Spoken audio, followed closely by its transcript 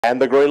And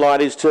the green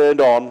light is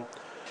turned on.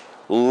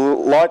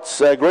 Green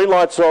lights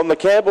on. The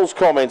Campbell's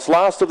comments.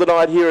 Last of the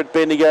night here at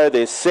Bendigo.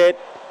 They're set.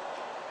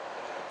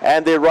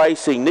 And they're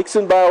racing.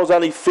 Nixon Bale's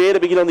only fair to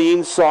begin on the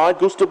inside.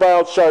 Gusta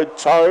Bale showed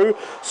toe.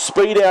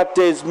 Speed out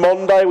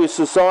Desmonde with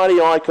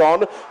Society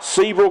Icon.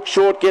 Seabrook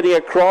short getting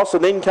across,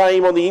 and then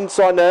came on the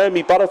inside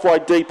Naomi Butterfly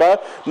deeper.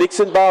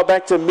 Nixon Bale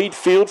back to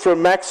midfield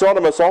from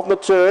Maxonimus off the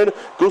turn.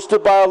 Gusta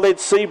Bale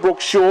led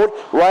Seabrook short.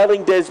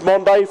 Railing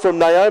Desmonde from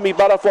Naomi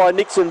Butterfly,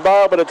 Nixon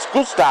Bale, but it's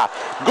Gusta.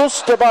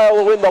 Gusta Bale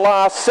will win the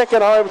last.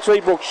 Second home,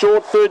 Seabrook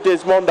short. Third,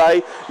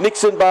 Desmonde.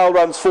 Nixon Bale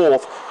runs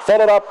fourth.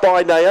 Followed up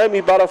by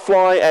Naomi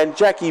Butterfly and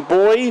Jackie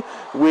Boy,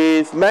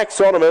 with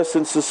Maxonimus,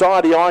 and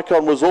Society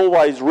Icon was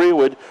always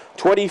rearward.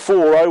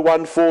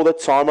 24.014 the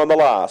time on the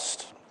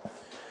last.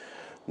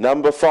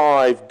 Number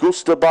 5,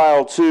 Gusta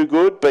Bale, too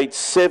good, beats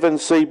 7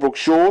 Seabrook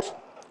short.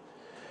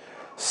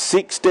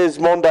 6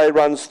 Desmonde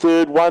runs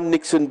third, 1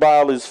 Nixon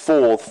Bale is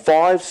fourth.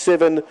 5,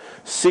 7,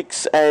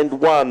 6 and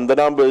 1 the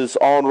numbers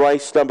on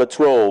race number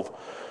 12.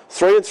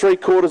 3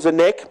 3/4 a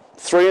neck,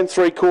 3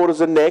 3/4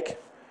 a neck.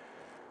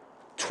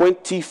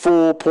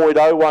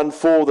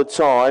 24.014 the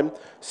time,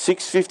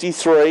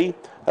 6:53,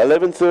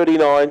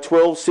 11:39,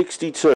 12:62.